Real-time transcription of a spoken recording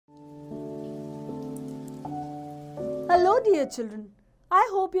Hello dear children, I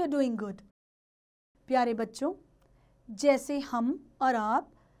hope you are doing good. प्यारे बच्चों, जैसे हम और आप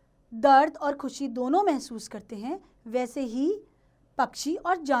दर्द और खुशी दोनों महसूस करते हैं, वैसे ही पक्षी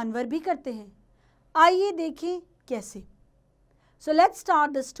और जानवर भी करते हैं. आइए देखें कैसे. So let's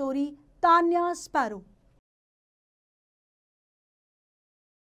start the story Tanya Sparrow.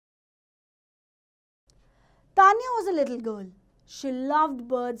 Tanya was a little girl. She loved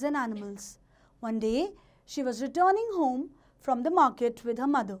birds and animals. One day, she was returning home from the market with her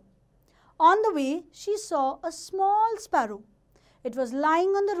mother. On the way, she saw a small sparrow. It was lying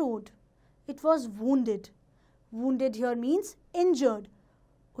on the road. It was wounded. Wounded here means injured.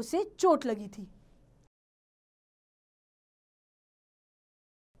 उसे चोट लगी थी.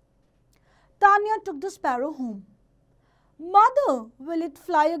 Tanya took the sparrow home. Mother, will it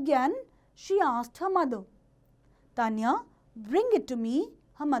fly again? She asked her mother. Tanya, bring it to me,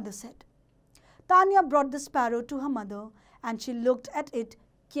 her mother said. Tanya brought the sparrow to her mother and she looked at it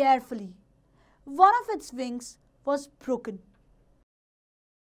carefully. One of its wings was broken.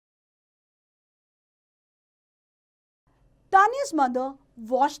 Tanya's mother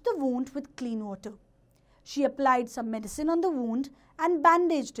washed the wound with clean water. She applied some medicine on the wound and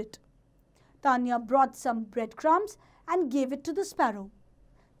bandaged it. Tanya brought some breadcrumbs and gave it to the sparrow.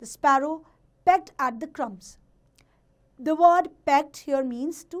 The sparrow pecked at the crumbs. The word pecked here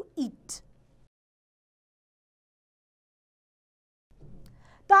means to eat.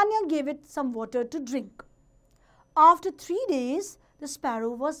 Tanya gave it some water to drink. After 3 days, the sparrow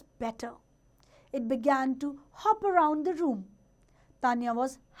was better. It began to hop around the room. Tanya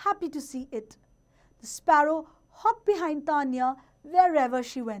was happy to see it. The sparrow hopped behind Tanya wherever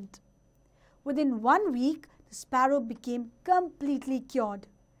she went. Within 1 week, the sparrow became completely cured.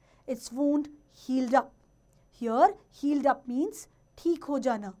 Its wound healed up. Here, healed up means ठीक हो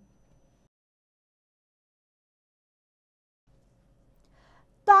जाना.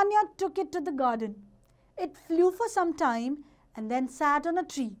 Tanya took it to the garden. It flew for some time and then sat on a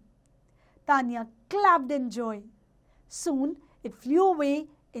tree. Tanya clapped in joy. Soon, it flew away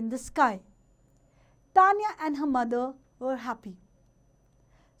in the sky. Tanya and her mother were happy.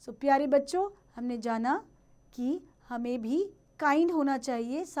 So, प्यारे बच्चों, हमने जाना कि हमें भी kind होना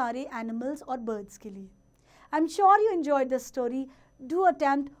चाहिए सारे animals और birds के लिए. I'm sure you enjoyed the story. Do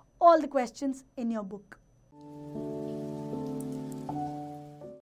attempt all the questions in your book.